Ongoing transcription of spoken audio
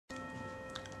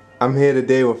I'm here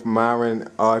today with Myron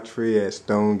Autry at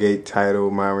Stonegate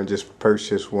Title. Myron just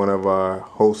purchased one of our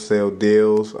wholesale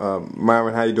deals.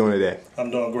 Myron, how you doing today? I'm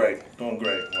doing great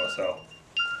myself.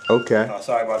 Okay.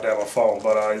 Sorry about that, my phone.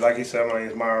 But like he said, my name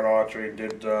is Myron Autry.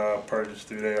 Did purchase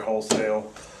through their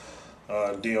wholesale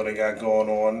deal they got going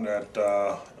on at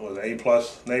was it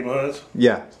A+ neighborhoods.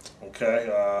 Yeah.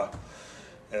 Okay.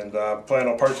 And plan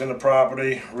on purchasing the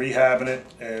property, rehabbing it,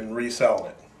 and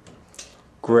reselling it.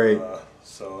 Great.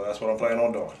 So that's what I'm planning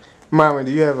on doing. Myron,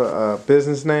 do you have a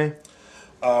business name?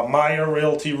 Meyer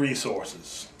Realty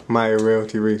Resources. Meyer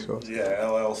Realty Resources. Yeah,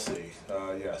 LLC.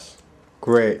 Yes.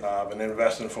 Great. I've been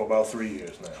investing for about 3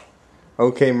 years now.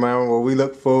 Okay, Myron. Well, we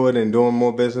look forward in doing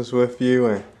more business with you,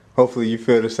 and hopefully you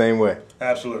feel the same way.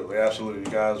 Absolutely, absolutely.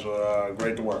 You guys were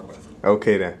great to work with.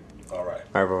 Okay then. All right.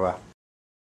 All right. Bye bye.